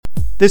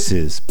This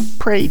is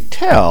Pray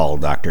Tell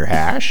Dr.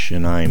 Hash,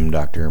 and I'm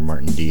Dr.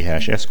 Martin D.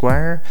 Hash,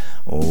 Esquire,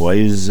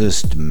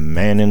 wisest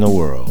man in the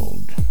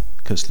world.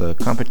 'Cause the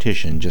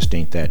competition just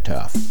ain't that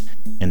tough.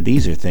 And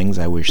these are things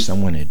I wish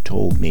someone had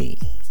told me.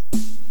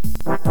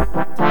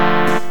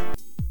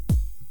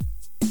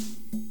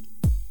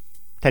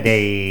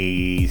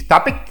 Today's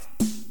topic: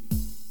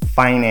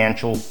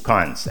 financial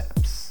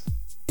concepts.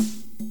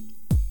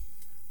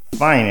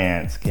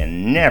 Finance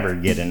can never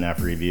get enough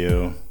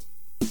review.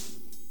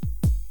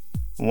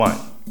 1.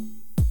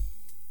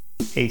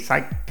 A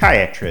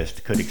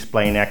psychiatrist could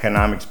explain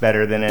economics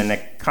better than an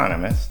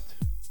economist.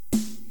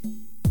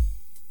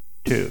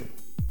 2.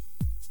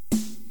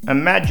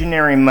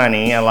 Imaginary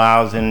money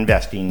allows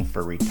investing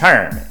for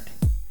retirement,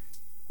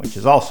 which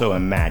is also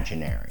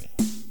imaginary.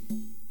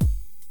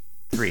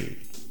 3.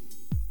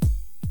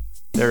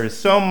 There is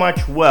so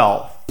much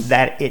wealth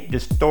that it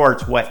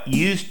distorts what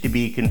used to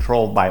be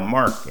controlled by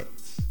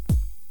markets.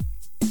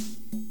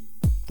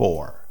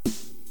 4.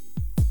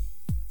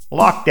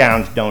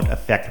 Lockdowns don't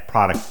affect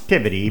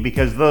productivity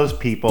because those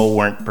people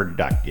weren't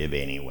productive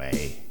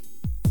anyway.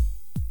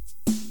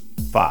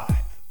 5.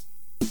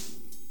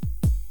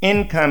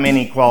 Income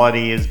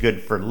inequality is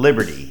good for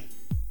liberty,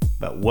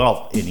 but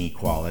wealth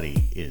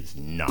inequality is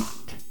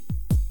not.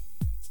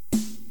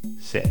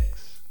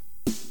 6.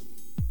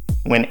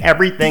 When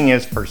everything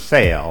is for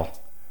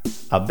sale,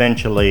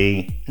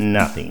 eventually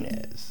nothing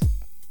is.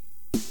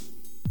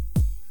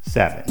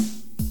 7.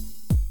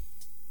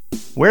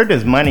 Where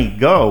does money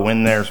go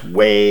when there's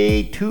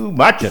way too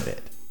much of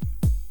it?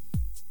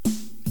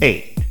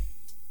 8.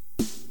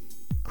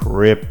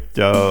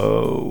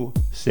 Crypto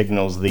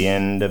signals the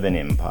end of an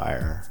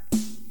empire.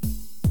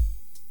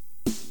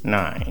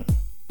 9.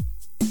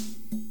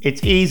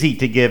 It's easy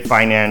to give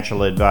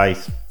financial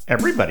advice.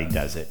 Everybody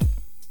does it.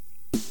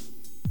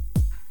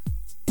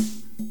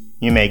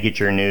 You may get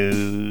your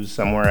news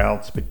somewhere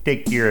else, but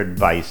take your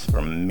advice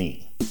from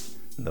me,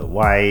 the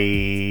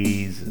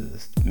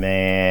wisest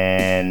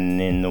man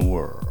in the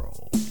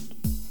world.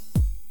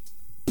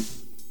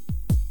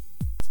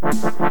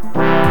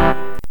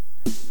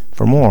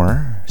 For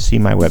more, see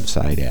my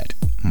website at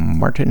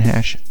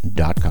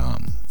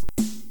martinhash.com.